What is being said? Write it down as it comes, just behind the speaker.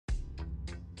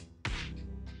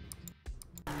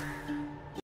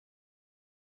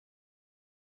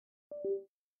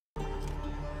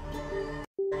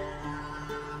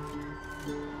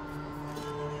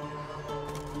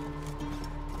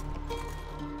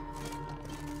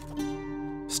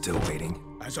Still waiting?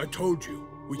 As I told you,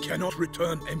 we cannot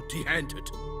return empty-handed.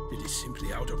 It is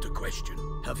simply out of the question.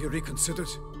 Have you reconsidered?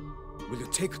 Will you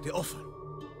take the offer?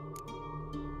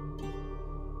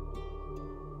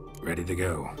 Ready to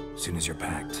go, soon as you're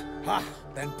packed. Ha!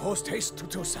 Then post haste to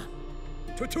Toussaint.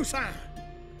 To Toussaint!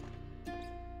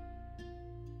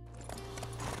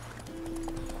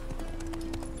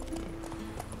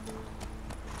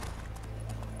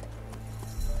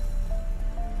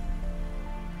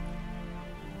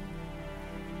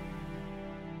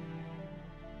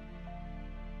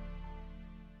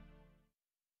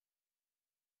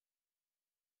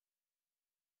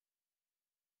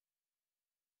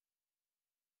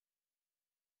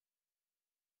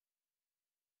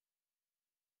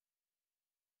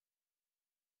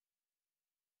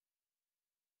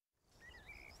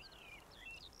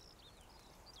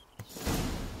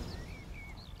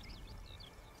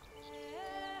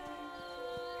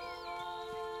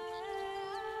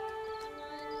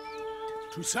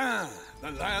 Toussaint,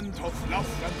 the land of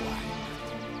love and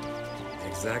wine.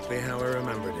 Exactly how I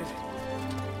remembered it.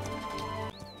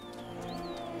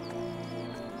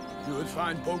 You will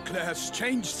find Beauclair has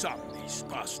changed some these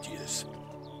past years.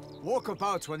 Walk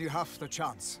about when you have the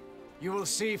chance. You will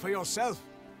see for yourself.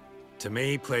 To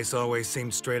me, place always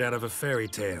seemed straight out of a fairy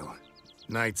tale.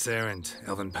 Knights errant,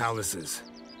 elven palaces.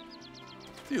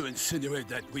 You insinuate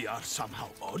that we are somehow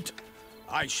odd?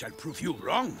 I shall prove you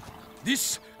wrong.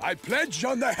 This I pledge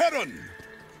on the Heron!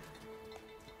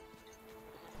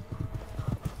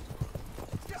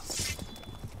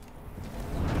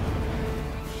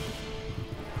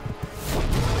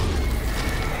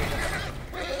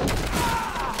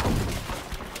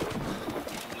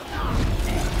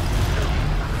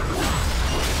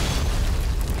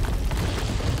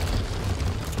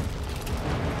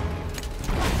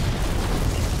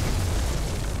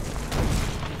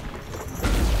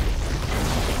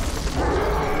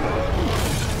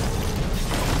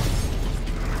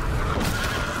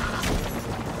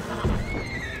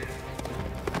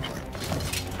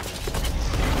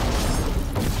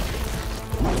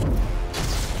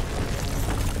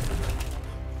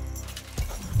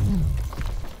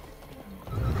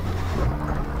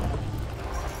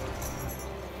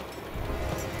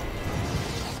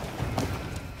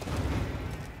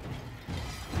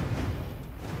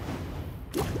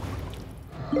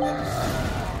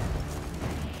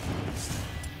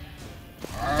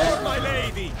 Oh, my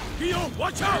lady! Guillaume,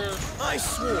 watch out! I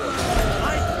swore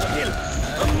I'd kill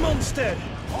a monster!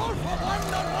 All for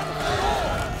one, not one for all!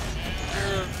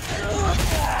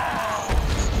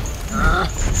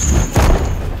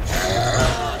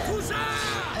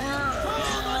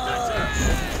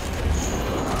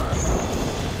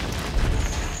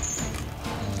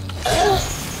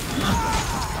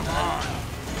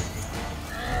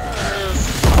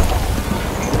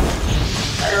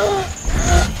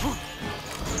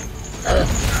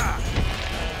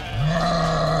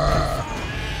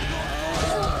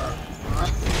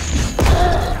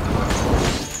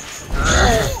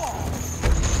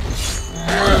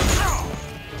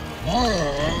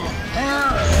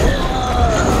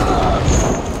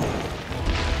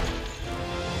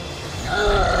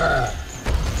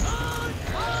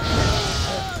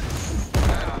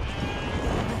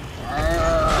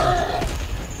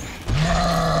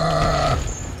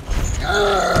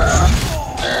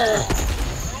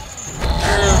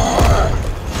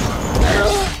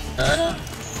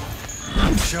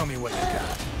 Show me what you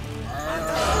got.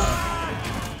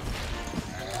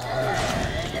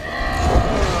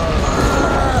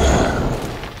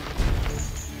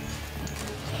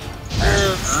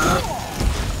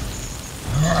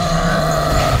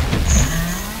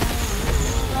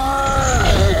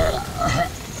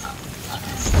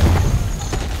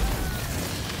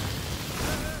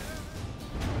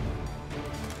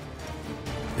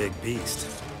 Big beast.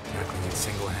 Tackling it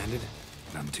single-handed?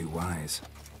 None too wise.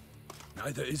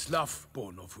 Neither is love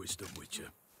born of wisdom, Witcher.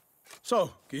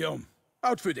 So, Guillaume,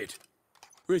 out with it.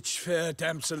 Which fair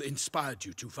damsel inspired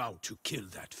you to vow to kill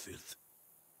that filth?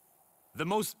 The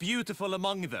most beautiful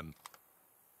among them.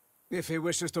 If he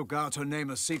wishes to guard her name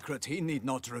a secret, he need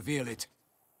not reveal it.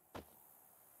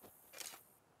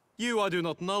 You I do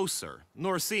not know, sir,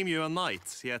 nor seem you a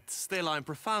knight, yet still I am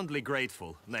profoundly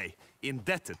grateful, nay,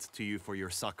 indebted to you for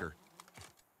your succor.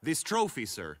 This trophy,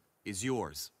 sir, is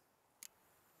yours.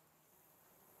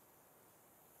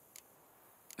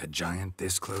 A giant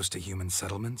this close to human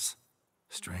settlements?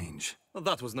 Strange. Well,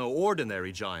 that was no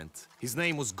ordinary giant. His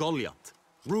name was Goliath,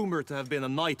 rumored to have been a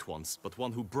knight once, but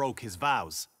one who broke his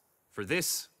vows. For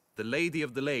this, the Lady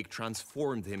of the Lake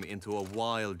transformed him into a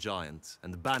wild giant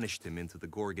and banished him into the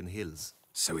Gorgon Hills.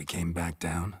 So he came back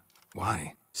down?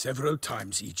 Why? Several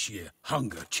times each year,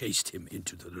 hunger chased him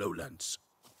into the lowlands.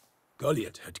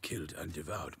 Goliath had killed and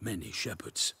devoured many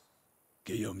shepherds.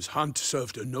 Guillaume's hunt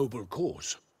served a noble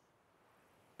cause.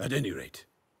 At any rate,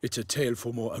 it's a tale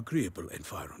for more agreeable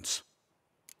environs.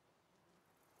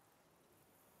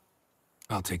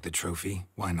 I'll take the trophy.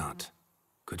 Why not?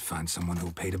 Could find someone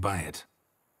who'll pay to buy it.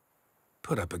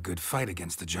 Put up a good fight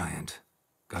against the giant.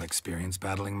 Got experience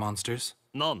battling monsters?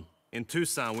 None. In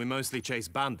TOUSSAINT, we mostly chase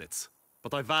bandits.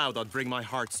 But I vowed I'd bring my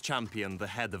heart's champion the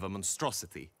head of a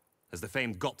monstrosity, as the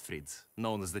famed Gottfried,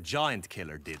 known as the Giant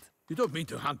Killer, did. You don't mean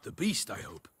to hunt the beast, I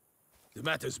hope. The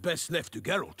matter's best left to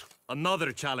Geralt.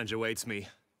 Another challenge awaits me.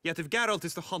 Yet if Geralt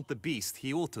is to hunt the beast,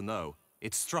 he ought to know.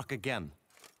 It struck again.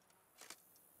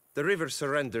 The river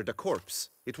surrendered a corpse.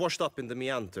 It washed up in the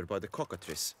meander by the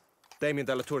cockatrice. Damien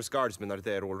de la Tour's guardsmen are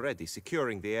there already,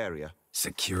 securing the area.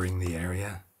 Securing the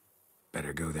area?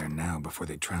 Better go there now before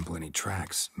they trample any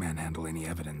tracks, manhandle any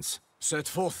evidence. Set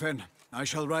forth, then. I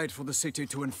shall ride for the city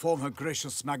to inform her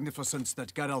gracious magnificence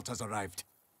that Geralt has arrived.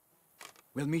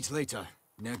 We'll meet later,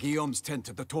 near Guillaume's tent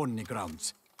at the tourney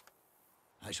grounds.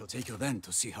 I shall take you then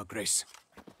to see her grace.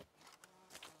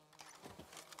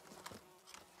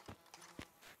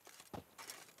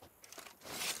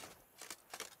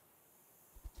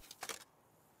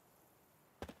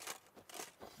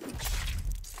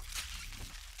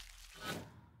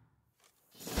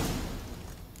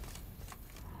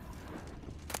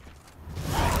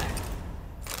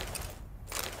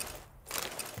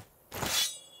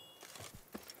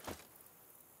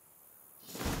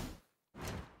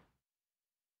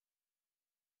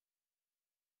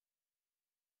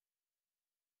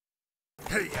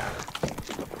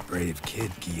 Brave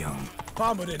kid, Guillaume.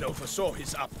 Parmanin oversaw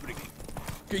his upbringing.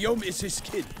 Guillaume is his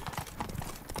kid.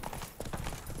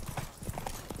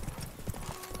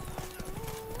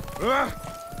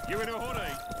 You in a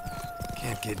hurry?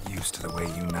 Can't get used to the way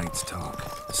you knights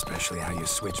talk, especially how you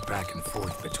switch back and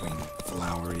forth between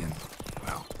flowery and,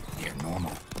 well, near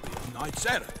normal. Knights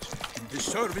errant, in the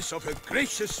service of her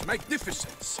gracious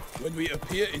magnificence. When we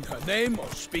appear in her name or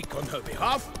speak on her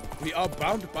behalf, we are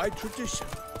bound by tradition.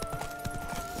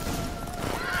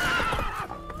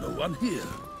 No one here.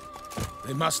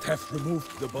 They must have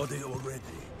removed the body already.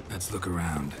 Let's look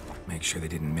around, make sure they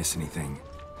didn't miss anything.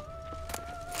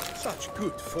 Such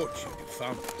good fortune you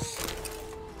found us.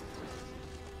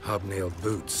 Hobnailed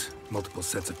boots, multiple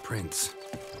sets of prints.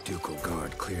 Ducal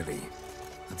guard, clearly.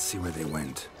 Let's see where they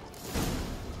went.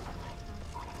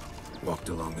 Walked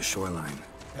along the shoreline.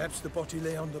 Perhaps the body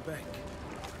lay on the bank.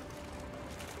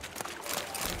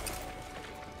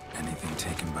 Anything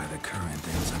taken by the current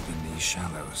ends up in these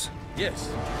shallows.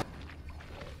 Yes.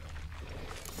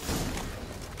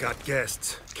 Got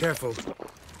guests. Careful.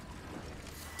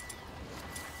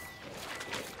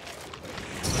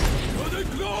 For the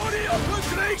glory of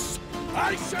her grace,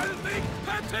 I shall make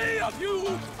pity of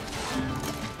you!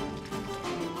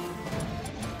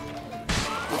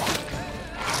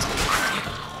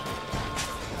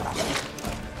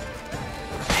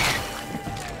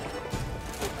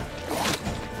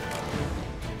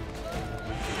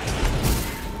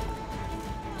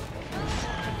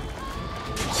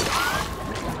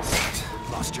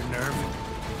 Lost your nerve?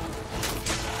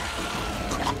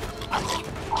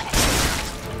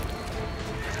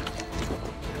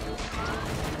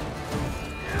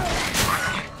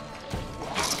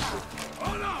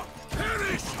 Honor!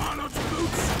 Perish, Harlot's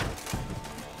boots!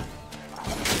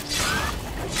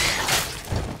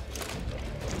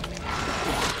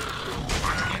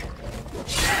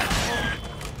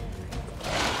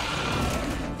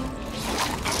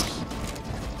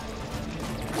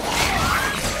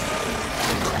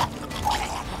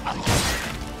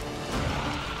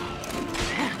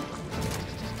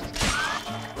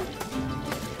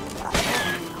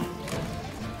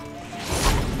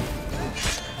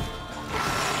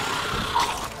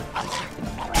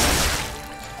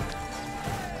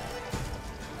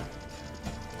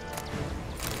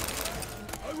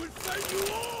 I will save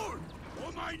you all,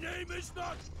 for my name is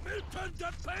not Milton de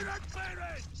Perec.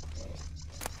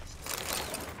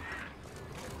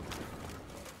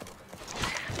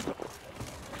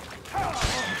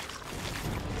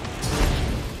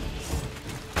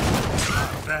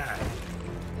 Bad.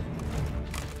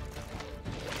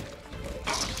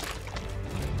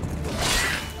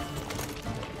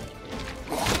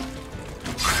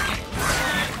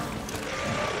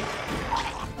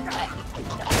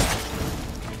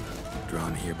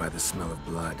 Drawn here by the smell of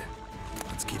blood.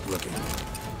 Let's keep looking.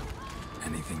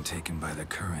 Anything taken by the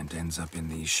current ends up in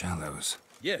these shallows.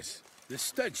 Yes, the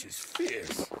stench is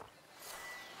fierce.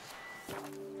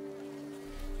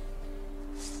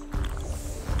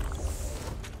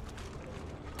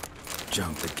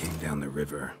 Junk that came down the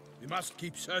river. We must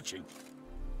keep searching.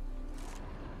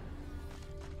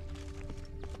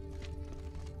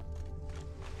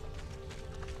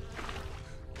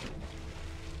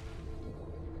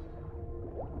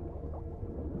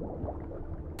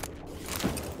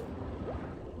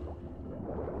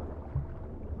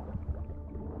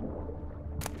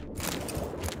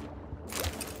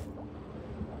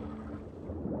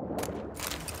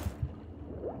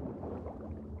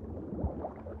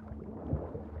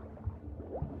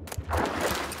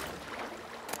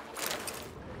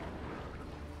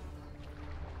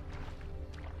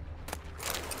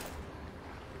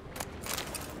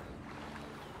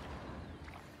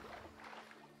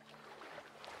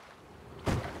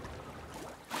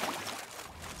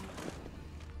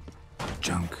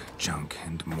 Junk,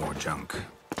 and more junk.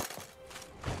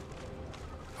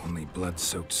 Only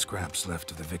blood-soaked scraps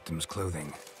left of the victim's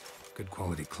clothing. Good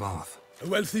quality cloth. A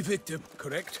wealthy victim,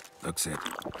 correct? Looks it.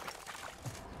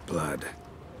 Blood.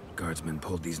 Guardsmen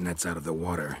pulled these nets out of the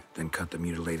water, then cut the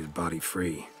mutilated body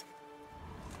free.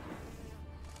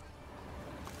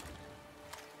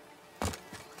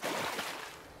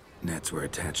 Nets were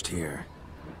attached here.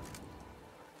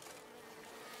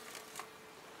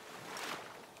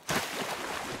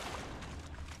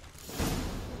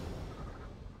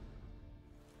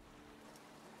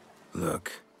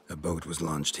 Look, a boat was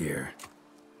launched here.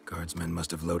 Guardsmen must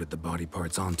have loaded the body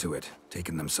parts onto it,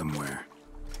 taken them somewhere.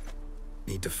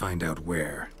 Need to find out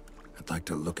where. I'd like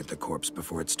to look at the corpse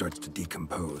before it starts to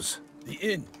decompose. The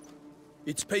inn.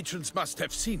 Its patrons must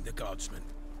have seen the guardsmen,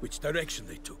 which direction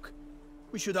they took.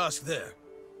 We should ask there.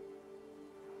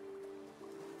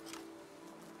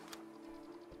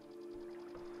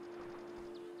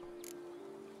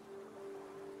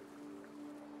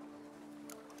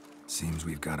 Seems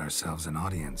we've got ourselves an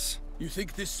audience. You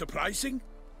think this surprising?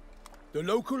 The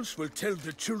locals will tell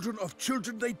the children of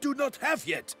children they do not have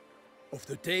yet, of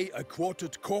the day a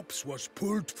quartered corpse was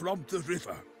pulled from the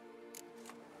river.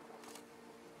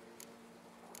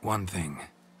 One thing.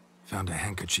 Found a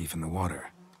handkerchief in the water.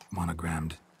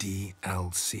 Monogrammed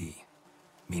DLC.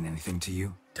 Mean anything to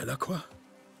you? Delacroix?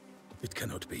 It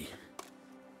cannot be.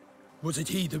 Was it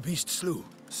he the beast slew?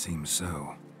 Seems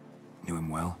so. Knew him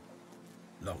well?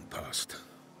 Long past.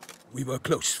 We were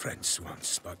close friends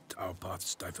once, but our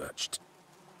paths diverged.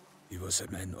 He was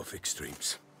a man of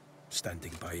extremes,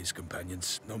 standing by his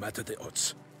companions, no matter the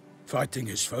odds. Fighting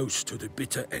his foes to the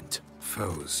bitter end.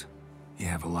 Foes? You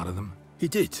have a lot of them? He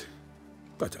did,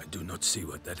 but I do not see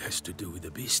what that has to do with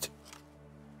the beast.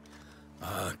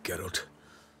 Ah, Geralt,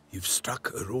 you've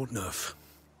struck a raw nerve.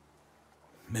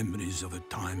 Memories of a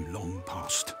time long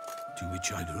past, to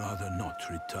which I'd rather not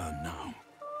return now.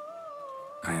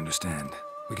 I understand.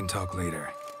 We can talk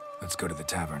later. Let's go to the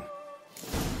tavern.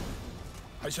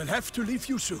 I shall have to leave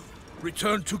you soon.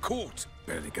 Return to court.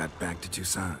 Barely got back to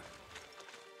Toussaint.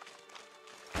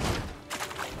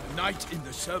 A knight in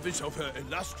the service of Her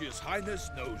Illustrious Highness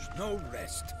knows no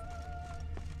rest.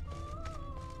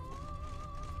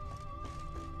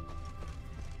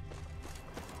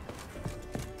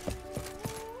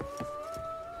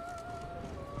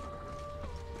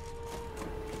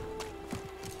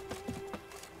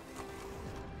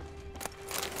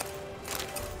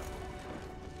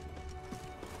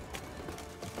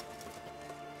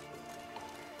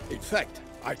 In fact,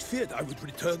 I'd feared I would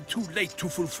return too late to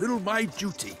fulfill my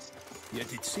duty.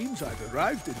 Yet it seems I've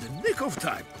arrived in the nick of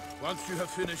time. Once you have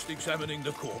finished examining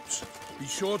the corpse, be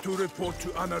sure to report to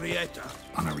Anarietta.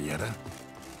 Anarietta?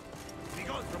 Be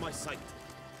gone from my sight.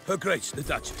 Her Grace, the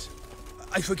Duchess.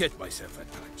 I forget myself at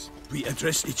times. We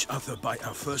address each other by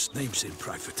our first names in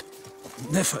private.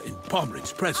 Never in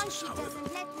Palmerin's presence, however.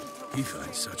 He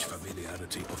finds such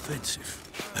familiarity offensive.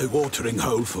 A watering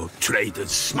hole for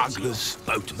traders, smugglers,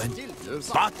 boatmen.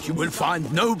 But you will find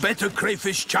no better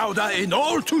crayfish chowder in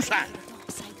all Toussaint.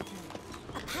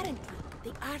 Apparently,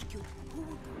 they argued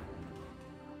who...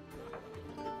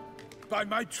 By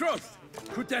my troth,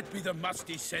 could that be the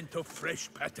musty scent of fresh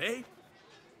pâté?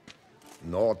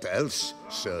 Naught else,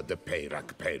 Sir de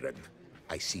Peyrac-Peyran.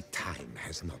 I see time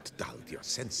has not dulled your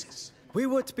senses. We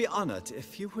would be honored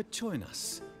if you would join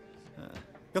us.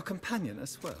 Your companion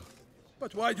as well.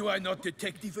 But why do I not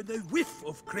detect even a whiff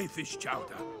of crayfish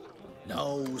chowder?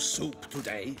 No soup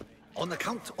today, on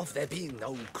account of there being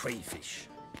no crayfish.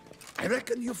 I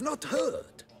reckon you've not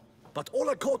heard, but all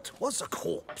I caught was a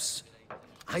corpse.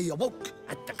 I awoke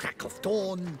at the crack of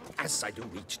dawn, as I do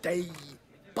each day,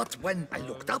 but when I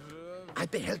looked up, I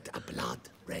beheld a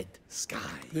blood-red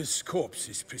sky. This corpse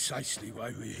is precisely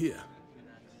why we're here.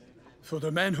 For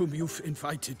the man whom you've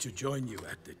invited to join you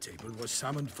at the table was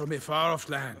summoned from a far-off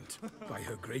land by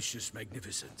her gracious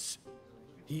magnificence.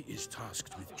 He is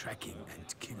tasked with tracking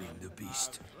and killing the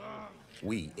beast.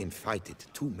 We invited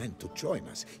 2 men to join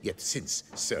us, yet since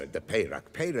Sir the Peyrac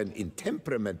Peyran in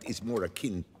temperament is more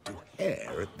akin to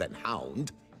hare than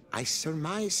hound, I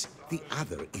surmise the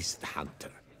other is the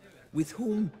hunter. With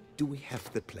whom do we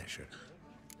have the pleasure?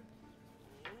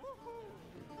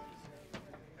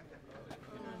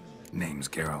 Name's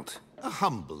Geralt. A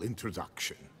humble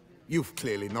introduction. You've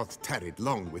clearly not tarried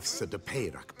long with Sir the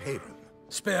Peyrac Peyran.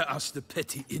 Spare us the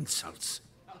petty insults.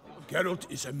 Geralt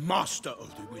is a master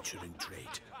of the witchering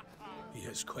trade. He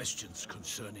has questions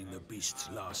concerning the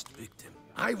beast's last victim.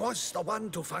 I was the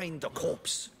one to find the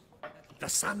corpse. The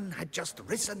sun had just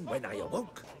risen when I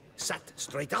awoke, sat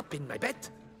straight up in my bed,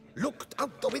 looked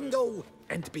out the window,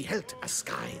 and beheld a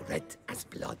sky red as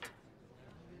blood.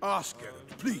 Ask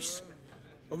Geralt, please,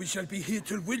 or we shall be here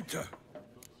till winter.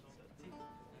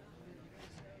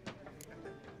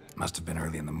 Must have been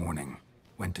early in the morning.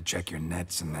 Went to check your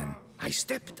nets and then... I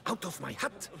stepped out of my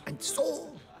hut and saw...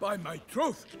 By my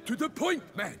troth, to the point,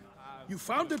 man! You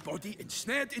found a body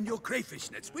ensnared in your crayfish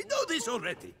nets. We know this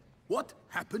already. What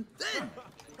happened then?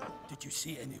 Did you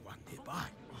see anyone nearby?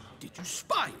 Did you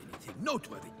spy anything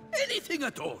noteworthy? Anything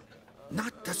at all?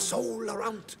 Not a soul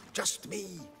around, just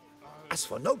me. As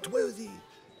for noteworthy...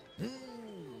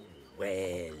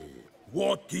 well...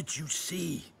 What did you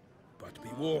see? But be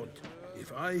warned,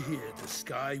 if I hear the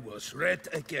sky was red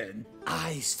again...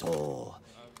 I saw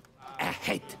a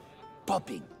head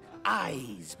bobbing,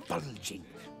 eyes bulging,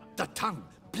 the tongue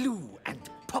blue and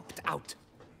popped out.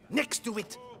 Next to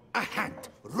it, a hand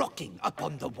rocking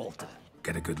upon the water.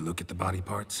 Get a good look at the body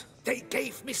parts? They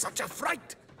gave me such a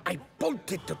fright. I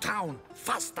bolted to town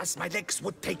fast as my legs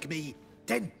would take me,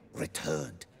 then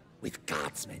returned with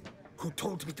guardsmen who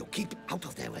told me to keep out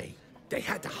of their way. They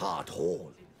had a hard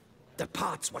haul. The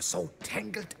parts were so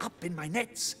tangled up in my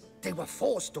nets, they were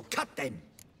forced to cut them.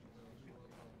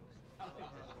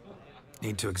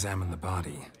 Need to examine the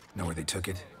body. Know where they took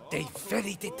it? They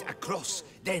ferried it across,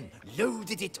 then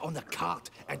loaded it on a cart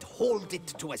and hauled it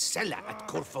to a cellar at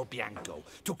Corvo Bianco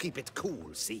to keep it cool,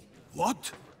 see?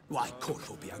 What? Why,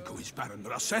 Corvo Bianco is Baron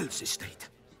Russell's estate.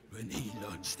 When he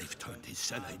learns they've turned his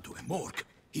cellar into a morgue,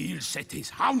 he'll set his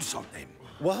hounds on them.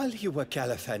 While you were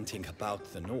gallivanting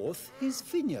about the north, his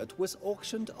vineyard was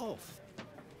auctioned off.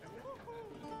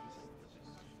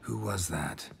 Who was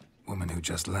that? Woman who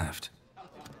just left.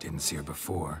 Didn't see her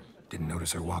before. Didn't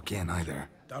notice her walk in either.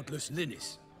 Doubtless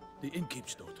Linnis, the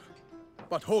innkeep's daughter.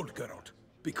 But hold, Geralt,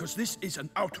 because this is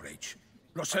an outrage.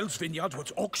 Russell's vineyard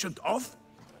was auctioned off?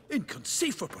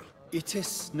 Inconceivable. It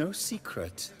is no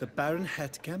secret the Baron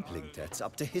had gambling debts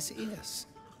up to his ears.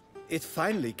 It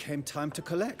finally came time to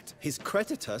collect. His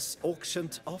creditors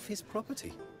auctioned off his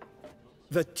property.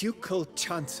 The Ducal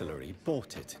Chancellery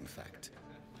bought it, in fact.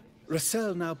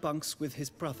 Russell now bunks with his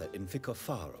brother in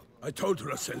Vicofaro. I told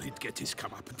Russell he'd get his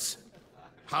comeuppance.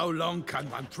 How long can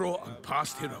one throw on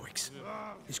past heroics?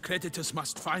 His creditors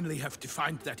must finally have to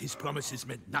find that his promises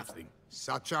meant nothing.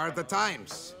 Such are the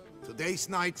times. Today's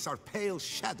knights are pale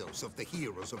shadows of the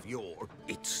heroes of yore.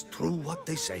 It's true what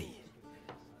they say.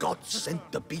 God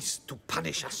sent the beast to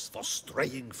punish us for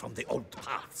straying from the old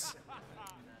paths.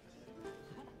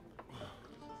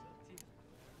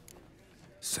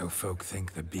 So folk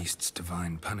think the beast's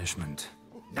divine punishment.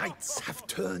 Knights have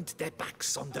turned their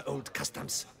backs on the old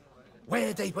customs.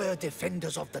 Where they were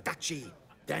defenders of the duchy,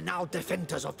 they're now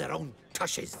defenders of their own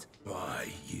tushes.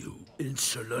 Why, you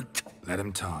insolent... Let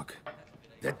him talk.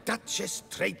 The Duchess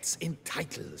trades in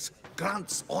titles,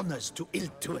 grants honors to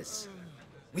ill-doers.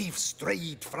 We've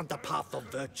strayed from the path of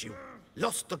virtue,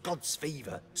 lost the gods'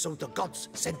 favor, so the gods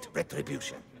sent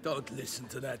retribution. Don't listen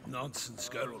to that nonsense,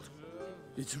 Geralt.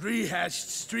 It's rehashed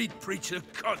street preacher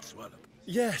codswallop.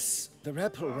 Yes, the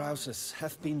rebel-rousers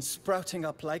have been sprouting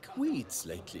up like weeds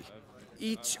lately,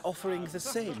 each offering the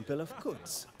same bill of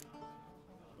goods.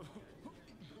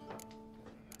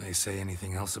 They say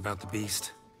anything else about the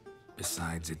beast?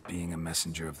 Besides it being a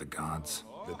messenger of the gods?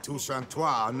 The TOUSSAINT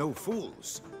are no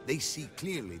fools. They see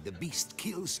clearly the beast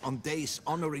kills on days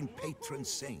honoring patron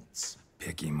saints.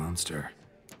 Picky monster.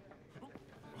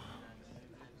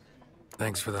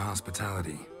 Thanks for the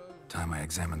hospitality. Time I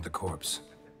examined the corpse.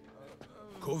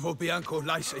 Corvo Bianco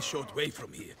lies a short way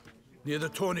from here, near the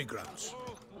tourney grounds.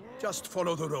 Just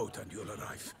follow the road and you'll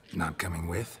arrive. Not coming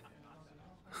with?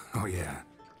 Oh yeah,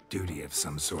 duty of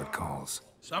some sort calls.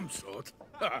 Some sort?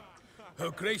 Her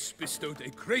Grace bestowed a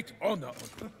great honor on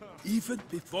her, even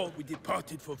before we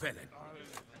departed for Velen.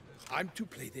 I'm to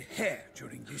play the hare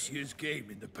during this year's game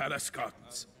in the palace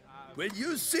gardens. When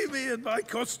you see me in my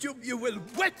costume, you will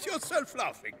wet yourself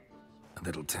laughing. A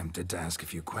little tempted to ask a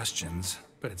few questions,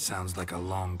 but it sounds like a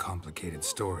long, complicated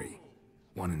story.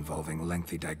 One involving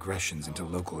lengthy digressions into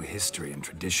local history and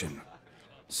tradition.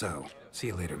 So, see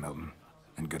you later, Milton,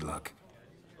 and good luck.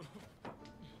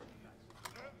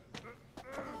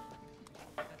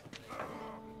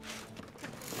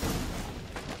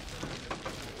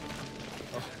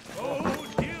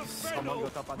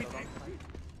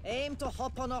 Aim to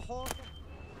hop on a horse.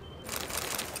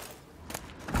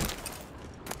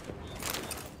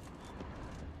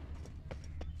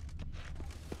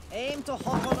 Aim to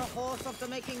hop on a horse after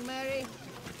making merry.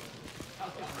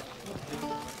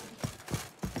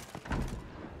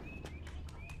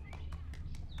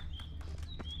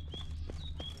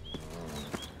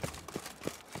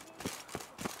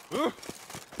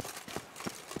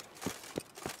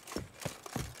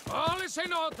 All is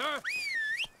in order!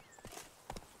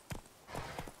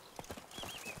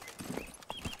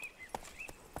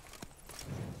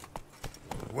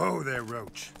 Whoa there,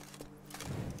 Roach.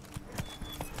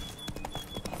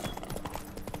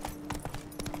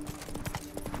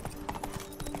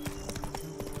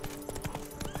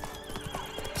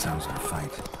 Sounds like a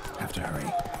fight. Have to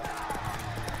hurry.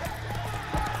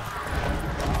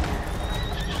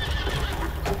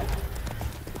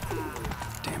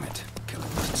 Damn it. Killer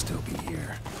must still be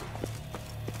here.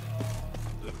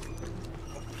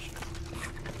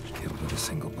 Killed with a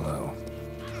single blow.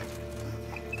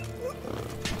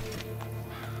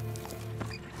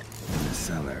 In the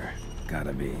cellar.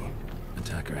 Gotta be.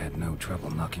 Attacker had no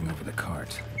trouble knocking over the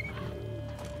cart.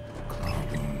 Claw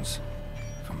wounds.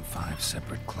 From 5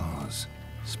 separate claws,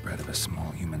 spread of a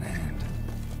small human hand.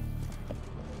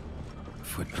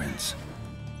 Footprints.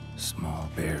 Small,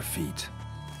 bare feet.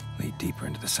 Lead deeper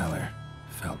into the cellar.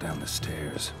 Fell down the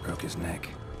stairs, broke his neck.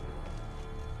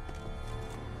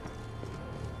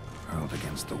 Hurled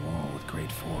against the wall with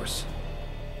great force.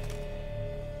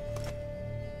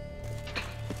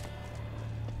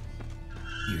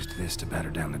 Used this to batter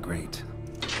down the grate.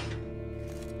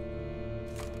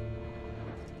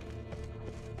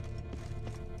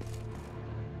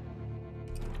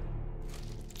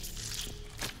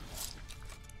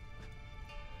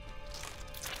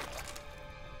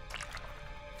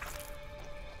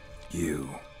 You.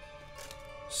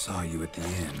 Saw you at the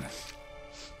inn.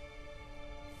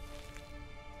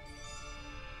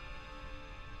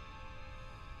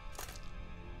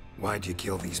 Why'd you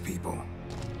kill these people?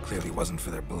 Clearly wasn't for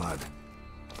their blood.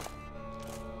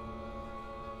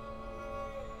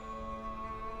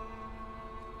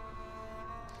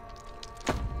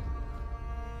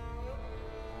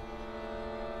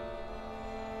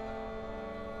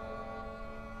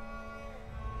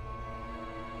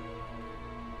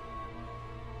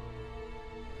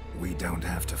 We don't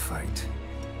have to fight.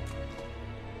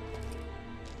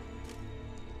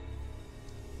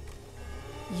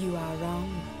 You are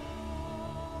wrong.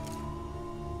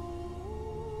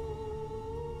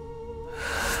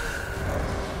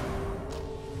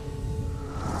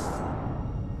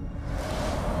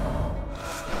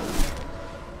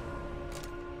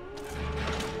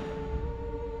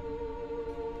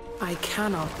 I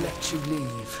cannot let you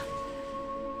leave.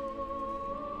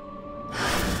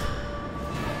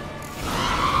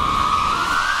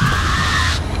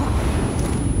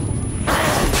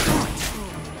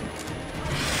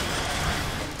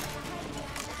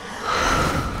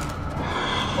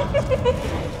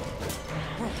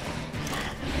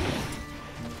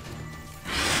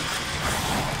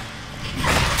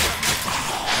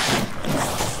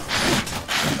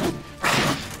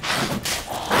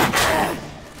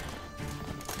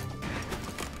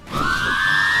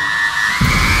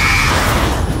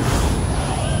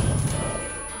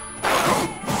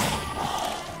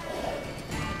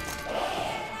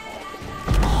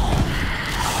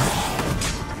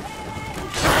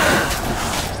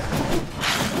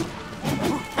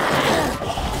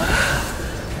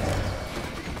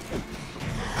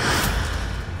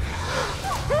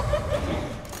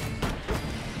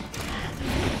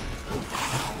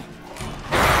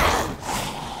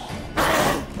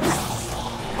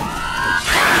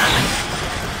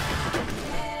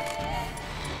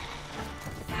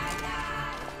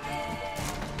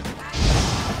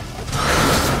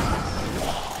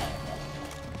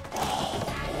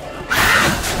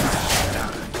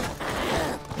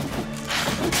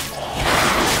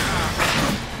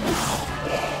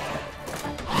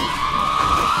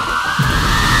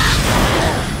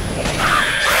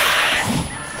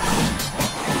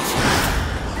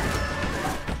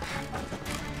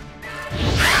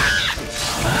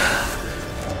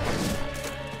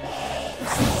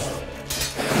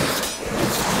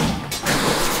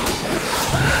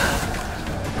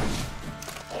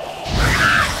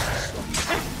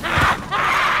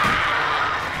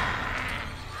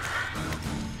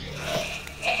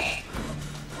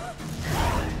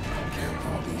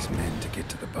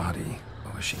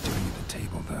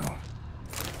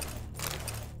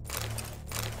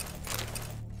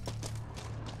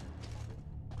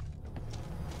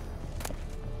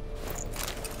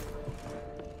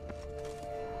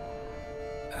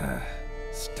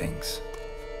 stinks.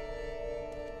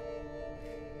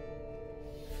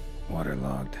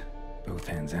 Waterlogged. Both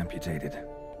hands amputated.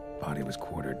 Body was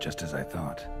quartered just as I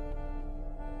thought.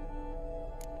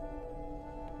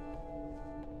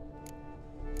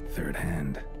 Third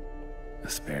hand. A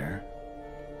spare?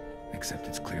 Except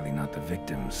it's clearly not the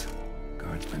victim's.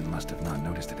 Guardsmen must have not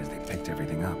noticed it as they picked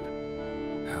everything up.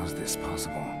 How's this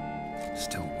possible?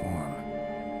 Still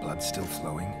warm. Blood still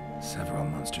flowing? Several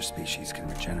monster species can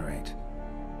regenerate.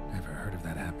 Never heard of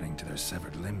that happening to their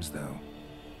severed limbs, though.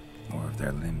 Or of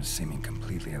their limbs seeming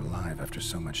completely alive after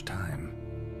so much time.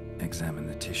 Examine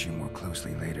the tissue more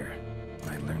closely later.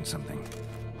 Might learn something.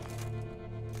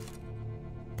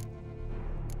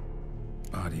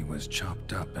 Body was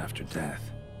chopped up after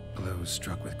death. Blows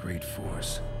struck with great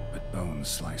force, but bones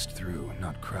sliced through,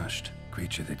 not crushed.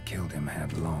 Creature that killed him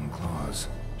had long claws,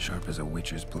 sharp as a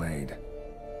witcher's blade.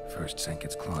 First sank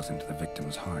its claws into the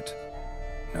victim's heart.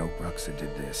 No Bruxa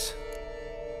did this.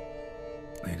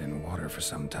 Laid in water for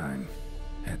some time.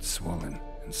 Head swollen,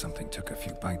 and something took a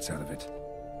few bites out of it.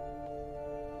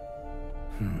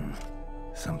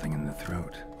 Something in the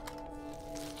throat.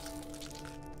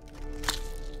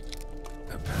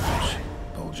 A pouch,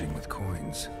 bulging with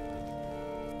coins.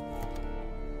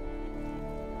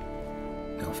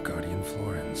 Nilfgaardian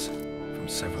florins, from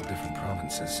several different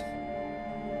provinces.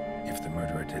 If the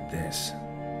murderer did this,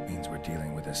 means we're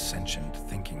dealing with a sentient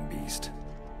thinking beast.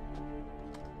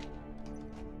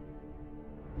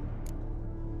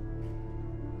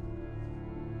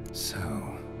 So,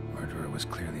 murderer was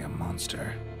clearly a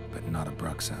monster, but not a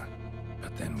Bruxa.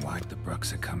 But then why'd the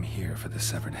Bruxa come here for the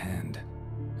severed hand?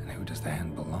 And who does the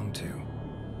hand belong to?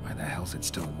 Why the hell's it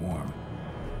still warm?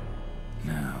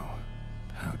 Now,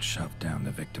 pouch shoved down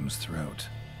the victim's throat.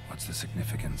 What's the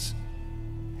significance?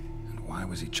 And why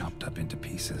was he chopped up into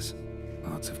pieces?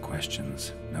 Lots of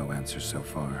questions, no answers so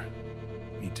far.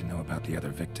 Need to know about the other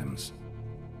victims.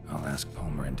 I'll ask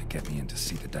Palmerin to get me in to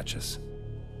see the Duchess.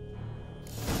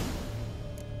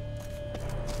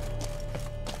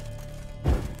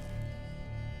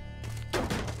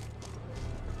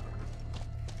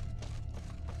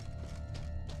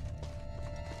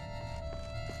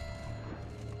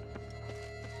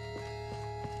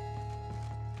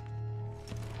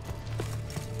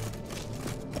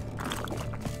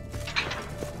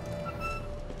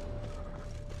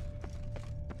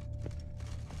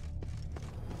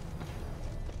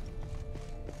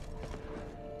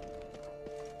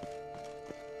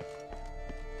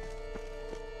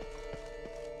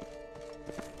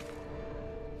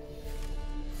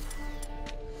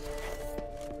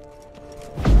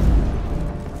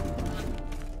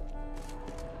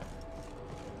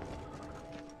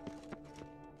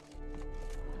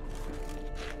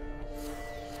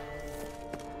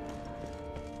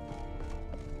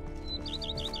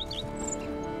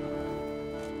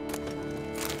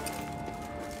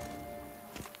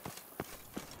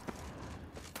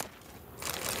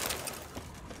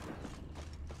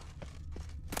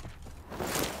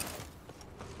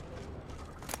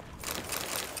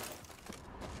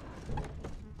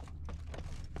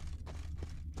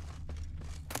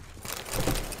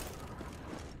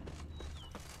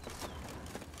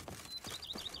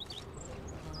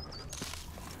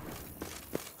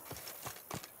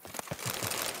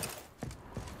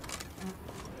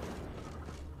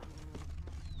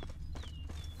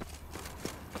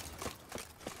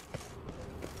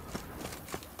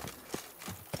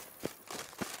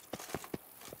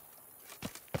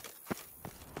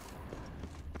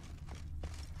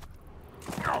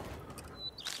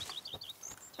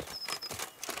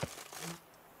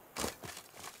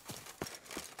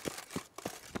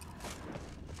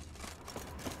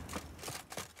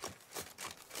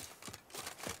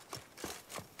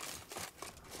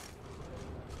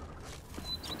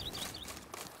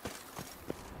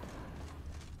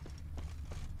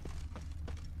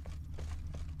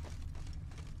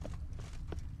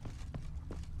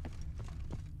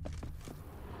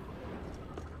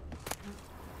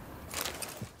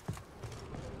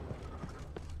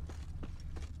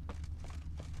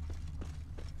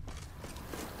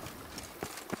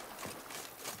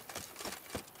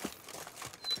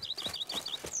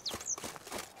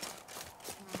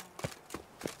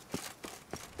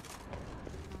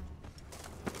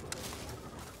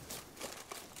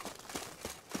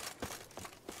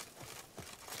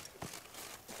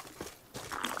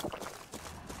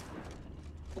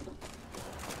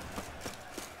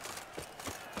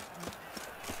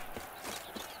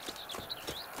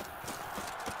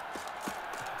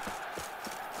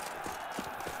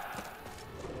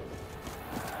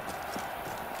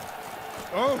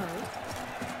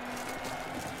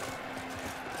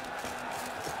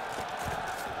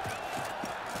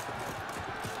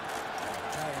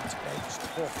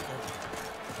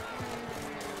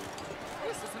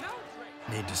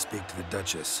 Need to speak to the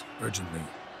Duchess, urgently.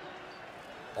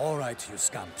 All right, you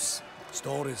scamps.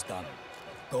 Store is done.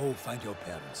 Go find your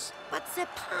parents. But the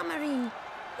Pomerine,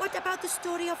 what about the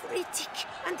story of Rittik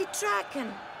and the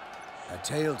dragon? A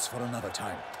tale's for another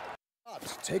time.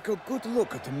 But take a good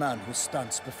look at the man who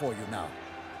stands before you now.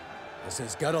 This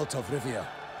is Geralt of Rivia,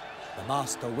 the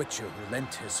master witcher who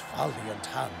lent his valiant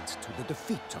hand to the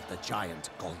defeat of the giant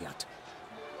Goliath.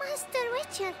 Master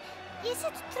Witcher, is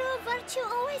it true virtue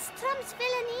always trumps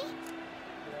villainy?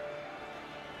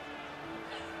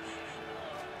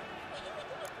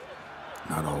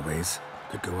 Not always.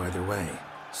 Could go either way.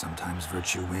 Sometimes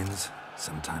virtue wins,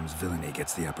 sometimes villainy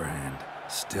gets the upper hand.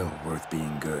 Still worth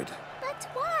being good. But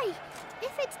why?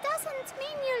 If it doesn't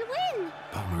mean you'll win.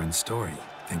 Palmerin's story.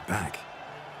 Think back.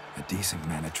 A decent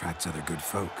man attracts other good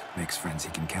folk, makes friends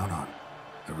he can count on.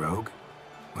 A rogue?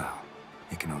 Well,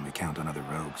 he can only count on other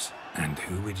rogues. And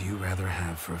who would you rather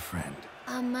have for a friend?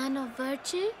 A man of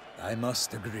virtue? I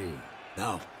must agree.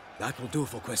 Now, that will do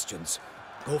for questions.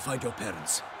 Go find your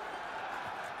parents.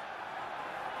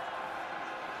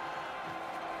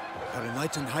 Her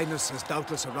Enlightened Highness has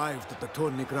doubtless arrived at the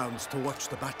tourney grounds to watch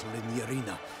the battle in the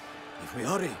arena. If we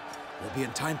hurry, we'll be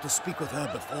in time to speak with her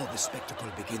before the spectacle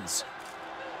begins.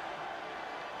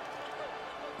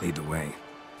 Lead the way.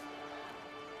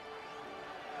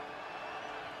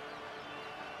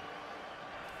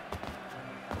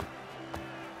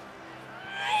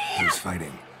 Who's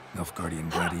fighting?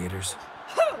 Nilfgaardian gladiators?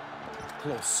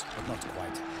 Close, but not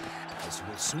quite. As you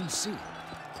will soon see.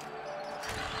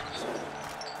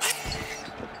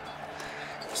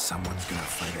 Someone's gonna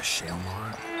fight a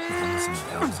Shaelmar? With only some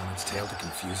bells on its tail to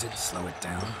confuse it, slow it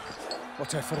down?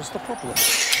 Whatever is the problem?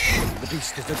 The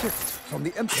beast is a gift from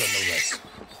the Emperor, no less.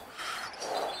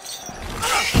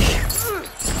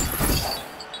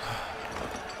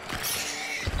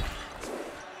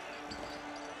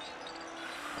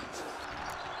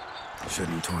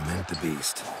 Shouldn't torment the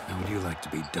beast. How would you like to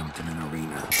be dumped in an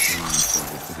arena,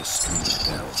 blindfolded with a string of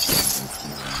bells dangling from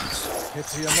your arms?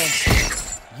 Pity a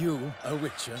monster. You, a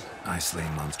witcher? I slay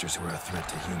monsters who are a threat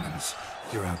to humans.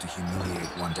 You're out to humiliate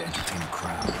one to entertain a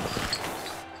crowd.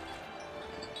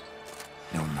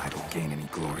 No knight will gain any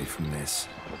glory from this.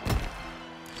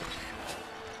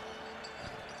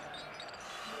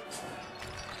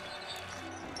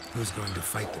 Who's going to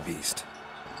fight the beast?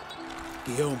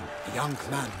 Guillaume, the young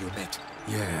man you met.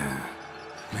 Yeah.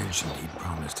 Mentioned he'd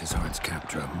promised his heart's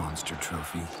captor a monster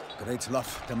trophy. Great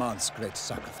love demands great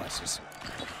sacrifices.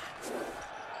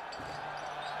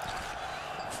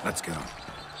 Let's go.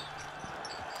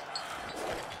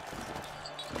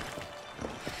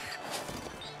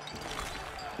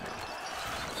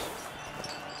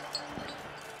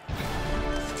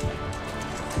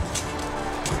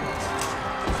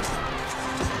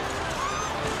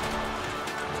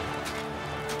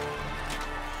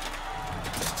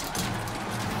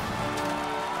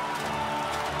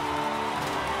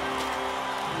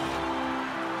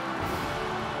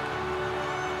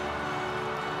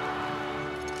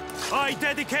 I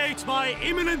dedicate my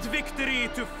imminent victory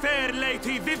to fair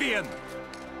Lady Vivian.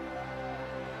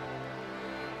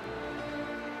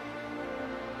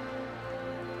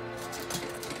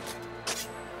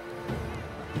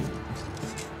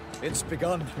 It's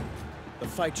begun. The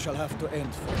fight shall have to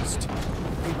end first.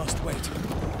 We must wait.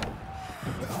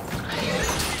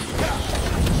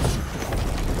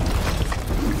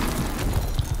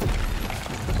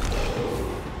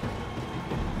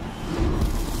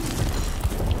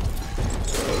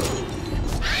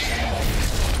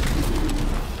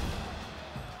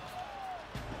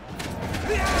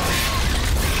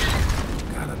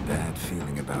 Got a bad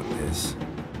feeling about this.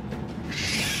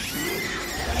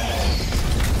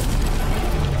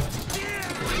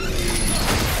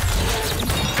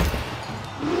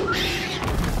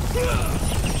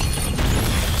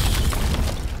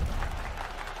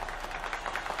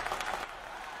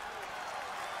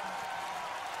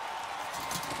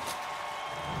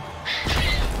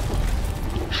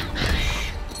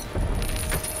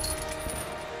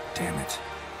 Damn it.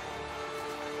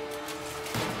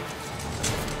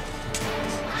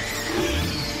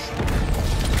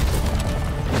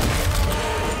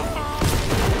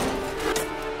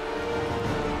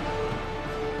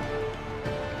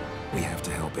 We have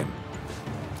to help him.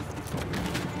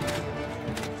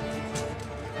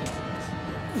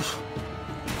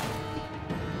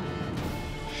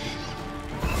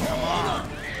 Come on!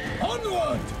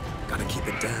 Onward! Gotta keep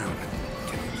it down.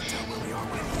 Can't even tell where we are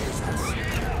when it hears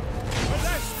us.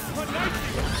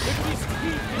 If this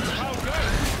keep is powder,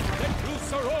 let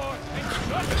loose a roar and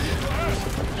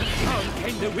Down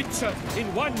came the Witcher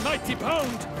in one mighty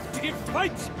bound to give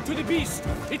fight to the beast.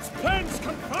 Its plans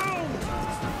confound.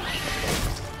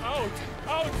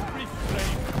 Out, breathed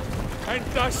Flame, and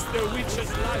thus the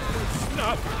Witcher's life was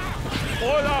snuffed.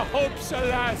 All our hopes,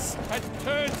 alas, had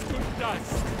turned to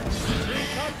dust.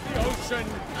 Drink up the ocean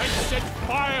and set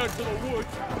fire to the wood,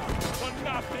 for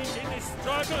nothing in this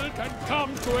struggle can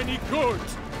come to any good.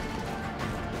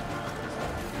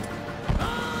 The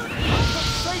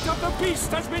fate of the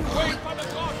beast has been weighed by the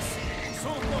gods.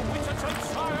 Soon the Witcher shall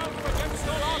triumph against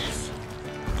all odds.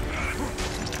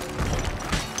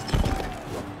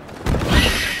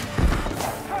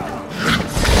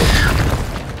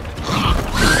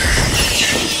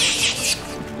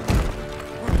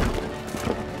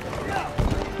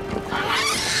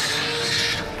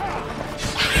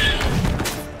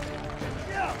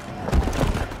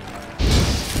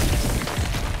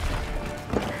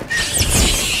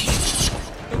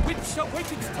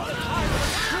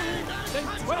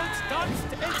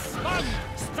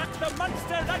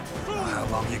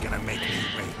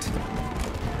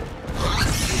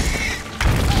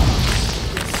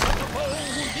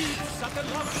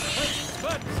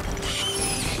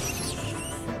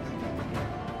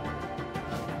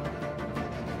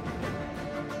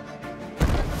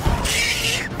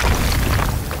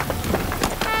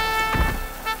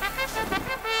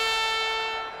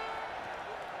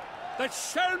 The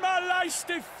Shelma lies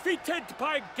defeated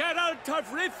by Geralt of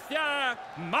Rithia,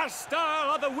 master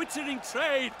of the witchering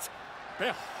trade.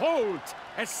 Behold,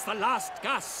 as the last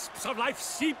gasps of life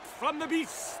seep from the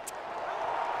beast.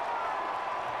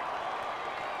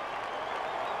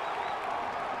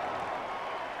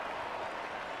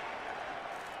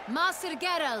 Master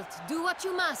Geralt, do what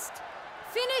you must.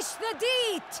 Finish the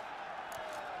deed!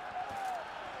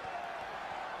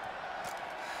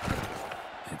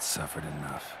 It suffered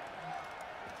enough.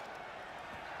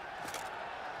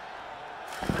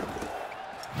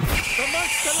 The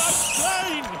monster lies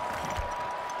slain!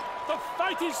 The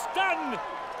fight is done!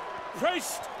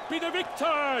 Praised be the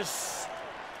victors!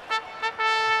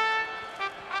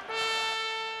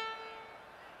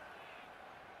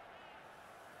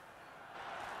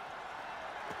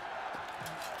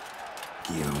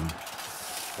 Guillaume.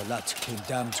 The lad came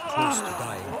damned close to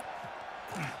dying.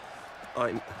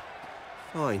 I'm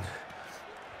fine.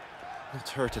 Not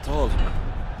hurt at all.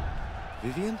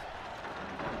 Vivian?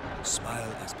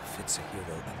 Smile as befits a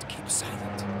hero and keep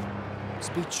silent.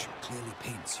 Speech clearly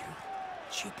pains you.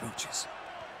 She approaches.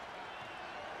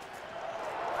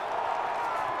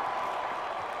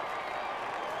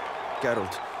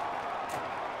 Geralt,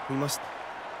 we must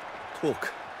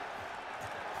talk.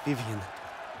 Vivian.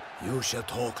 You shall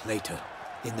talk later,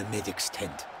 in the medic's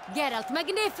tent. Geralt,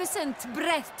 magnificent,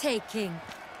 breathtaking.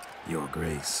 Your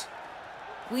Grace.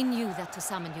 We knew that to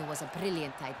summon you was a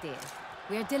brilliant idea.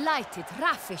 We are delighted,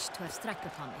 ravished to have struck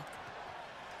upon it.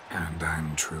 And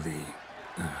I'm truly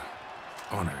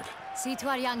honored. See to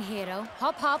our young hero.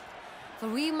 Hop, hop. For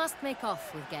we must make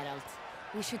off with Geralt.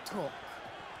 We should talk.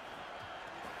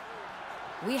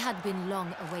 We had been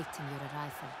long awaiting your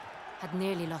arrival. Had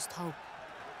nearly lost hope.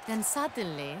 Then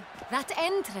suddenly, that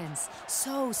entrance,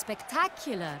 so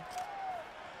spectacular.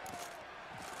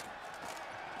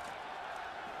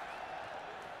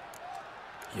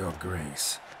 Your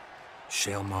Grace.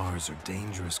 Shaelmars are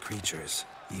dangerous creatures,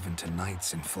 even to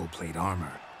knights in full-plate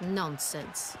armor.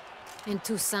 Nonsense. In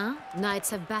TOUSSAINT, knights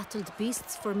have battled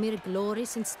beasts for mere glory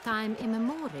since time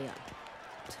immemorial.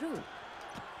 True.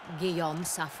 Guillaume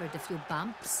suffered a few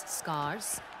bumps,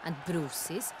 scars, and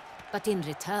bruises, but in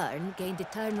return gained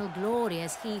eternal glory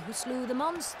as he who slew the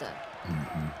monster.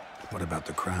 What about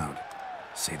the crowd?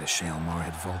 Say the Shaelmar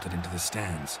had vaulted into the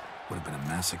stands. Would have been a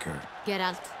massacre.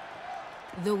 Geralt,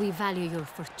 though we value your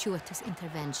fortuitous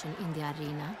intervention in the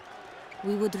arena,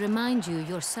 we would remind you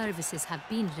your services have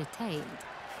been retained,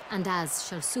 and as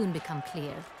shall soon become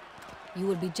clear, you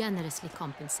will be generously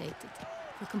compensated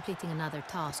for completing another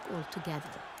task altogether.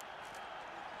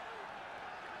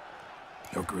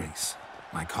 Your Grace,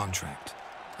 my contract.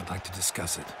 I'd like to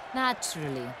discuss it.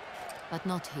 Naturally, but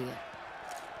not here.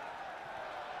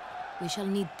 We shall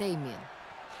need Damien.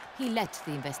 He led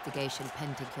the investigation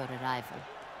pending your arrival.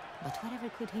 But wherever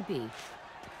could he be?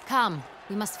 Come,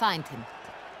 we must find him.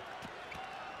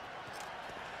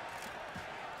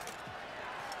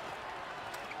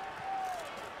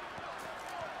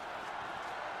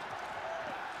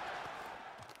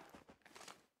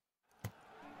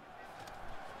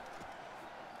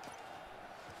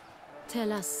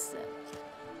 Tell us,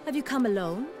 have you come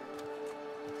alone?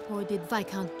 Or did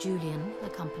Viscount Julian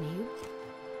accompany you?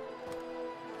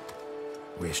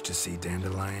 Wish to see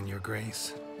Dandelion, Your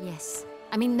Grace? Yes,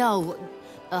 I mean, no.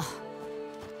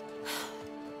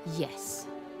 Yes.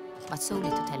 But solely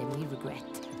to tell him we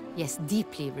regret. Yes,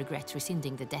 deeply regret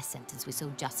rescinding the death sentence we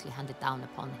so justly handed down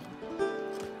upon him.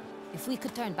 If we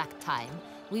could turn back time,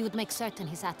 we would make certain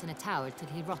he sat in a tower till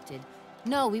he rotted.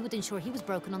 No, we would ensure he was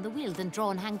broken on the wheel, then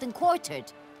drawn, hanged, and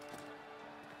quartered.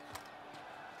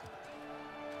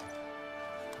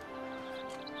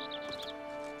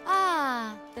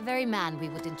 Ah, the very man we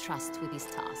would entrust with these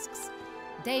tasks.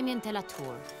 Damien de la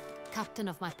Tour, captain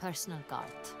of my personal guard.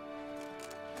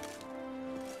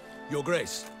 Your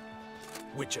Grace,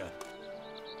 Witcher.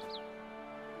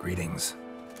 Greetings.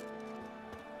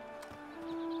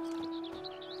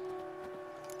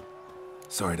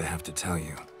 Sorry to have to tell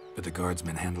you, but the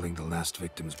guardsman handling the last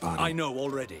victim's body... I know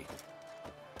already.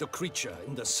 The creature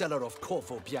in the cellar of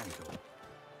Corvo Bianco.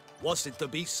 Was it the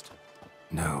beast?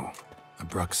 No. A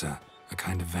bruxa, a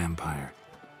kind of vampire.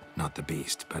 Not the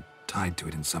beast, but tied to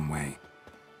it in some way.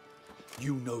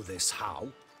 You know this how?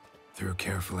 Through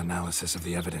careful analysis of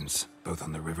the evidence, both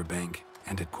on the riverbank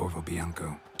and at Corvo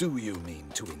Bianco. Do you mean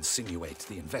to insinuate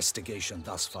the investigation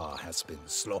thus far has been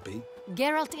sloppy?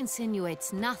 Geralt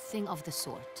insinuates nothing of the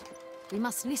sort. We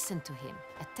must listen to him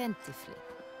attentively.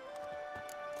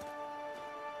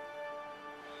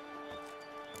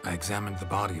 I examined the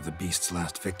body of the beast's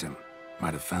last victim.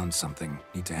 Might have found something.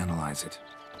 Need to analyze it.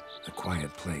 A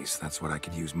quiet place, that's what I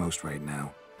could use most right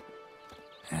now.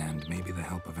 And maybe the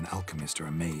help of an alchemist or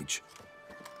a mage.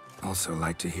 Also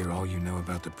like to hear all you know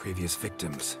about the previous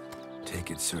victims.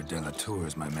 Take it Sir de la Tour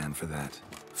is my man for that.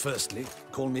 Firstly,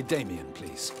 call me Damien,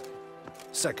 please.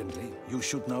 Secondly, you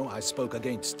should know I spoke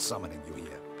against summoning you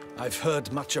here. I've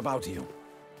heard much about you.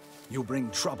 You bring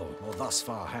trouble, or thus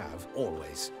far have,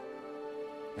 always.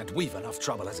 And we've enough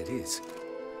trouble as it is.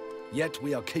 Yet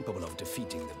we are capable of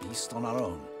defeating the beast on our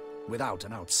own, without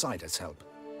an outsider's help.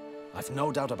 I've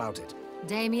no doubt about it.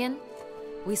 Damien,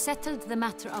 we settled the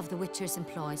matter of the Witcher's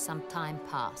employ some time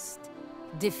past.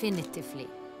 Definitively.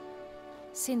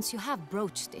 Since you have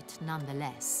broached it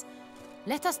nonetheless,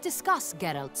 let us discuss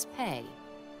Geralt's pay.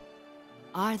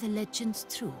 Are the legends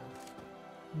true?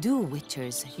 Do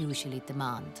Witchers usually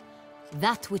demand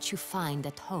that which you find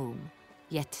at home,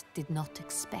 yet did not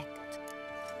expect?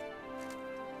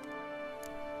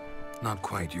 Not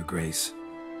quite, Your Grace.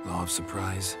 Law of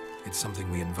surprise, it's something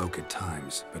we invoke at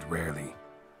times, but rarely.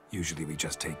 Usually we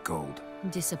just take gold.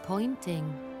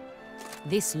 Disappointing.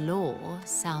 This law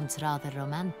sounds rather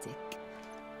romantic.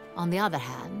 On the other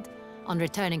hand, on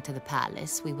returning to the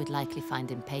palace, we would likely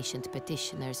find impatient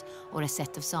petitioners or a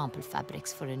set of sample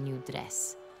fabrics for a new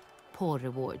dress. Poor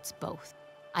rewards, both.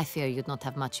 I fear you'd not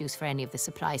have much use for any of the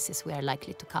surprises we are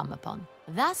likely to come upon.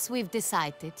 Thus, we've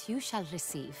decided you shall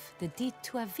receive the deed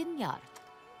to a vineyard,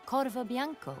 Corvo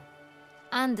Bianco,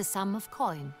 and the sum of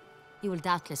coin. You will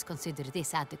doubtless consider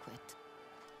this adequate.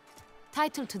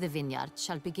 Title to the vineyard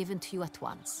shall be given to you at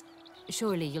once.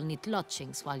 Surely you'll need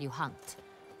lodgings while you hunt.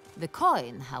 The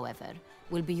coin, however,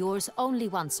 will be yours only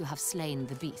once you have slain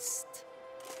the beast.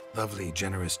 Lovely,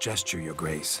 generous gesture, Your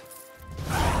Grace.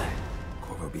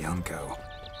 Corvo Bianco.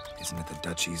 Isn't it the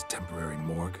Duchy's temporary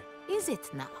morgue? Is it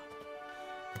now?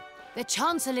 The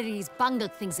Chancellery's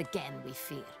bungled things again, we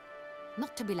fear.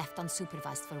 Not to be left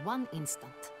unsupervised for one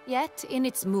instant. Yet, in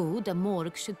its mood, a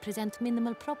morgue should present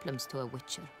minimal problems to a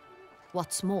Witcher.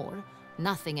 What's more,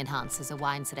 nothing enhances a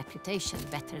wine's reputation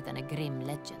better than a grim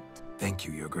legend. Thank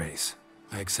you, Your Grace.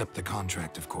 I accept the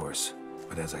contract, of course.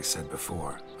 But as I said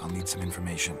before, I'll need some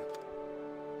information.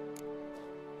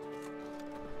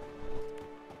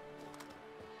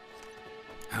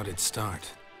 How'd it start?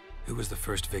 Who was the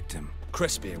first victim?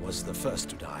 Crespi was the first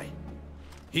to die.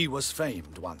 He was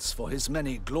famed once for his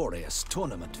many glorious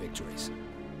tournament victories.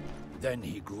 Then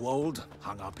he grew old,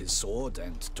 hung up his sword,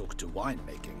 and took to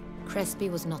winemaking. Crespi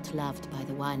was not loved by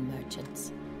the wine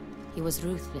merchants. He was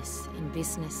ruthless in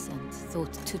business and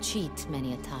thought to cheat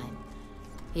many a time.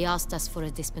 He asked us for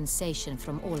a dispensation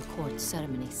from all court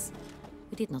ceremonies.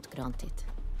 We did not grant it.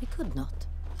 We could not.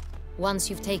 Once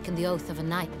you've taken the oath of a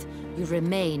knight, you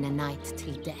remain a knight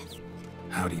till death.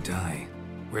 How'd he die?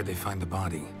 Where'd they find the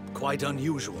body? Quite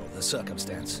unusual, the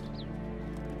circumstance.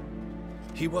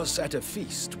 He was at a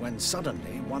feast when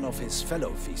suddenly one of his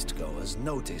fellow feastgoers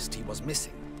noticed he was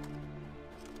missing.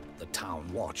 The town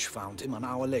watch found him an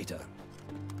hour later.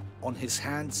 On his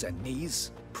hands and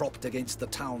knees, propped against the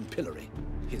town pillory,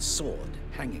 his sword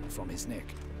hanging from his neck.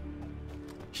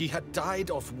 He had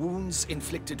died of wounds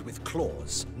inflicted with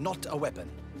claws, not a weapon.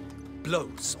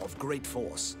 Blows of great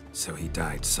force. So he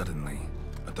died suddenly,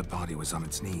 but the body was on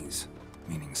its knees,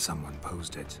 meaning someone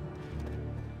posed it.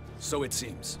 So it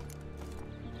seems.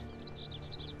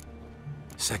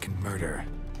 Second murder.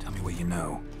 Tell me what you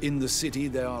know. In the city,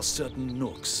 there are certain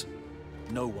nooks.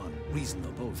 No one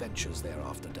reasonable ventures there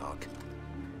after dark.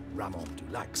 Ramon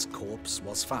Dulac's corpse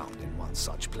was found in one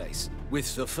such place.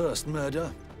 With the first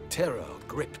murder, terror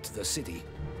gripped the city.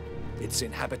 Its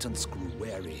inhabitants grew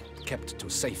wary, kept to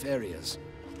safe areas.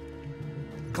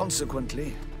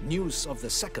 Consequently, news of the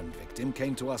second victim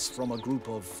came to us from a group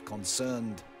of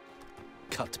concerned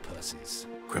cut-purses.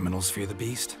 Criminals fear the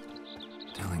beast?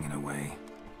 Telling in a way.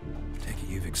 Take it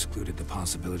you've excluded the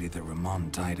possibility that Ramon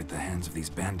died at the hands of these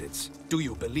bandits. Do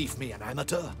you believe me an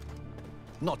amateur?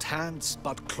 Not hands,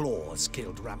 but claws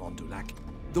killed Ramon Dulac.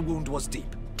 The wound was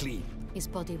deep, clean. His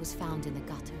body was found in the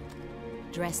gutter,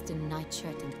 dressed in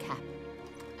nightshirt and cap,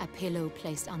 a pillow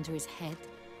placed under his head,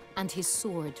 and his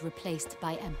sword replaced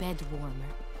by a bed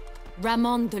warmer.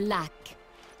 Ramon Dulac,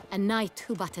 a knight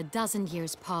who but a dozen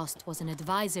years past was an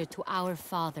advisor to our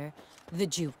father, the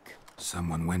Duke.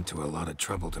 Someone went to a lot of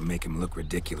trouble to make him look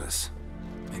ridiculous.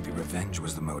 Maybe revenge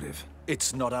was the motive.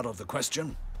 It's not out of the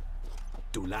question.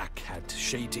 Dulac had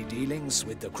shady dealings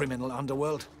with the criminal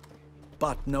underworld,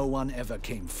 but no one ever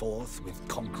came forth with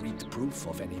concrete proof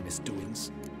of any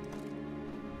misdoings.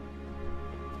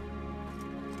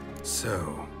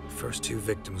 So, first two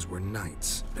victims were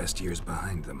knights, best years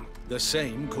behind them. The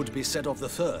same could be said of the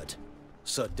third.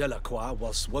 Sir Delacroix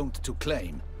was wont to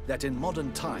claim that in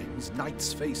modern times,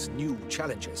 knights face new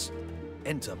challenges,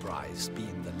 enterprise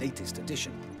being the latest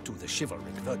addition to the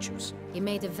chivalric virtues. He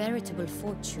made a veritable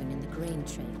fortune in the grain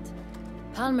trade.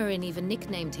 Palmerin even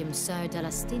nicknamed him Sir de la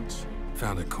Stinch.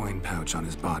 Found a coin pouch on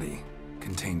his body.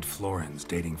 Contained florins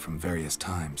dating from various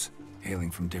times,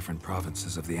 hailing from different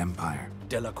provinces of the Empire.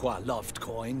 Delacroix loved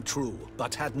coin, true,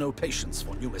 but had no patience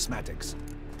for numismatics.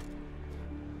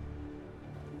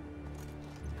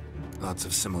 Lots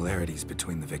of similarities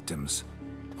between the victims.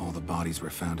 All the bodies were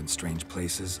found in strange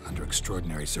places under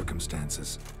extraordinary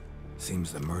circumstances.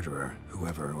 Seems the murderer,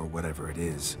 whoever or whatever it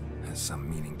is, has some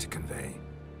meaning to convey.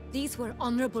 These were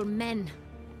honorable men.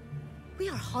 We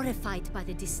are horrified by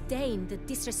the disdain, the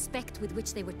disrespect with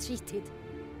which they were treated.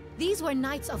 These were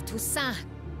knights of Toussaint.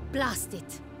 Blast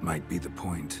it. Might be the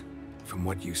point. From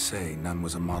what you say, none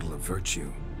was a model of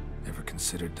virtue. Ever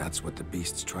considered that's what the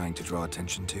beast's trying to draw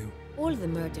attention to? All the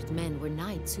murdered men were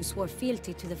knights who swore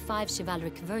fealty to the 5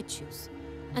 chivalric virtues.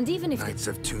 And even if Knights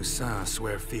of Toussaint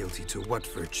swear fealty to what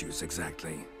virtues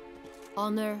exactly?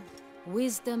 honor,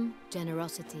 wisdom,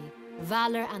 generosity,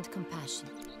 valor, and compassion.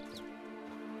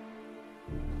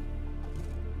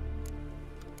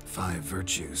 5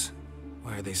 virtues.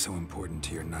 Why are they so important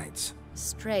to your knights?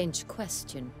 Strange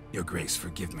question. Your Grace,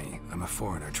 forgive me. I'm a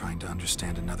foreigner trying to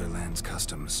understand another land's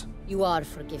customs. You are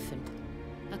forgiven.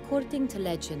 According to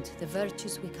legend, the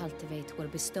virtues we cultivate were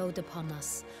bestowed upon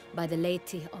us by the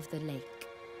Lady of the Lake.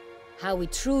 How we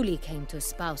truly came to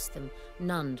espouse them,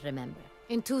 none remember.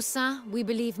 In Toussaint, we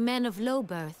believe men of low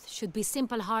birth should be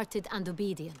simple-hearted and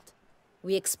obedient.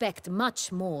 We expect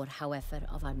much more, however,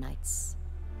 of our knights.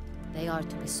 They are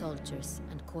to be soldiers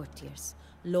and courtiers,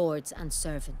 lords and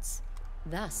servants.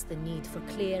 Thus, the need for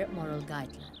clear moral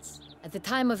guidelines. At the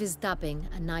time of his dubbing,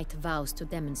 a knight vows to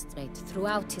demonstrate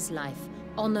throughout his life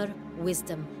honor,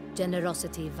 wisdom,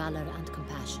 generosity, valor, and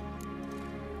compassion.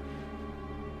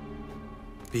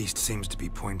 Beast seems to be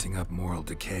pointing up moral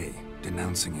decay,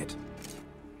 denouncing it.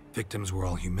 Victims were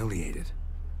all humiliated.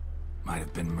 Might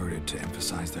have been murdered to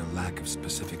emphasize their lack of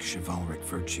specific chivalric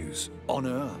virtues.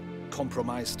 Honor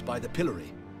compromised by the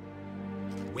pillory.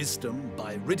 Wisdom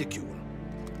by ridicule.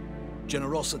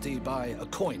 Generosity by a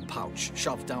coin pouch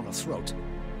shoved down a throat.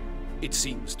 It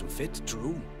seems to fit,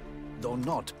 true, though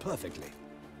not perfectly.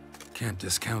 Can't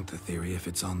discount the theory if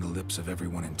it's on the lips of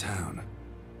everyone in town.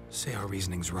 Say our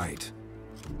reasoning's right.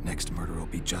 Next murder will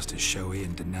be just as showy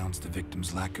and denounce the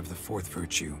victim's lack of the 4th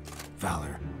virtue,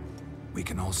 valor. We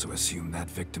can also assume that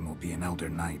victim will be an elder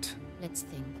knight. Let's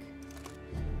think.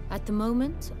 At the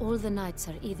moment, all the knights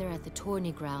are either at the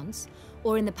tourney grounds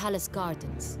or in the palace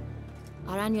gardens.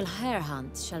 Our annual hare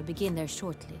hunt shall begin there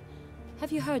shortly.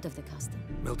 Have you heard of the custom?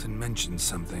 Milton mentioned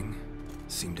something.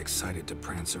 Seemed excited to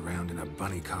prance around in a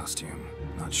bunny costume.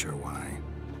 Not sure why.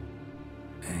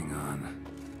 Hang on.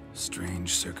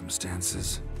 Strange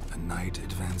circumstances. A knight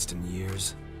advanced in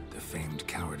years. The famed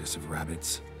cowardice of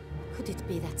rabbits. Could it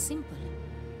be that simple?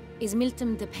 Is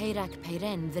Milton de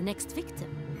Peyrac-Peyren the next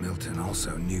victim? Milton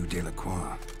also knew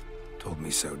Delacroix. Told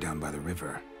me so down by the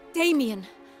river. Damien!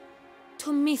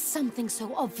 To miss something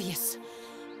so obvious.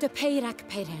 De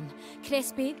Peyrac-Peyren,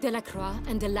 Crespi, Delacroix,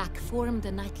 and Delac formed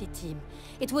a knightly team.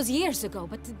 It was years ago,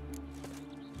 but...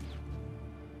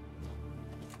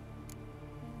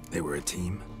 They were a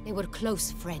team? They were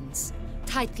close friends,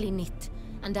 tightly knit.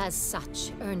 and as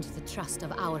such earned the trust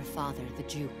of our father, the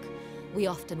Duke. We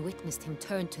often witnessed him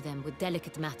turn to them with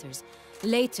delicate matters.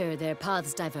 Later, their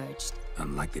paths diverged.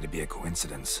 Unlikely to be a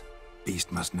coincidence.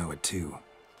 Beast must know it too.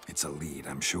 It's a lead,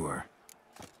 I'm sure.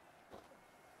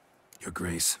 Your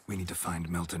Grace, we need to find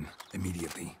Milton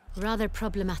immediately. Rather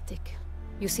problematic.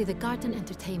 You see, the garden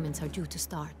entertainments are due to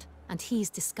start, and he's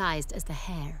disguised as the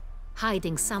Hare,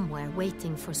 hiding somewhere,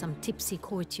 waiting for some tipsy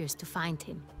courtiers to find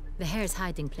him. The Hare's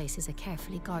hiding place is a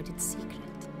carefully guarded secret.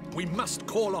 We must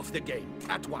call off the game,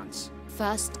 at once.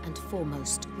 First and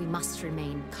foremost, we must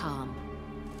remain calm.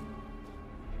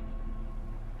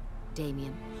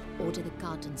 Damien, order the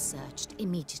garden searched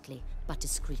immediately, but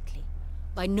discreetly.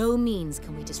 By no means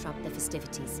can we disrupt the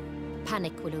festivities.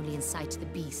 Panic will only incite the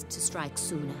beast to strike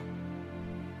sooner.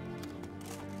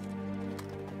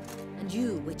 And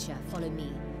you, Witcher, follow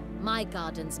me. My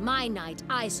gardens, my night,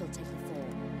 I shall take the fall.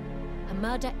 A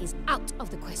murder is out of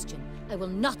the question. I will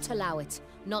not allow it.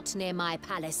 Not near my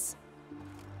palace.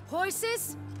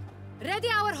 Horses? Ready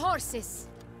our horses!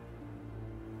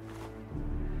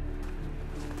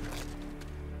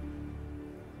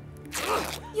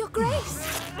 Your Grace!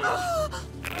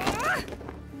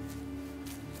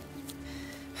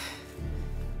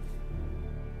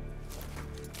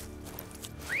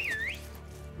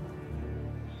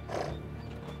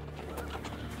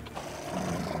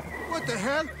 What the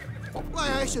hell?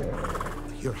 Why, I should...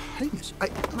 Your Highness,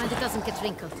 Mind it doesn't get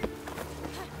wrinkled.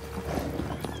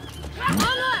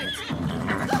 Onward!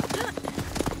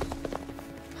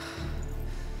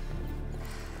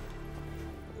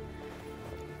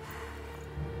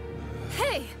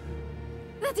 Hey!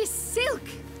 That is silk!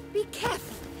 Be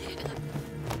careful!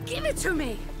 Give it to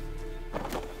me!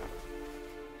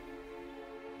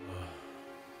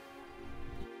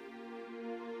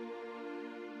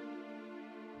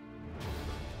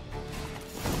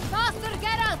 Faster,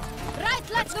 Geralt!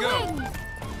 Right, let the wind!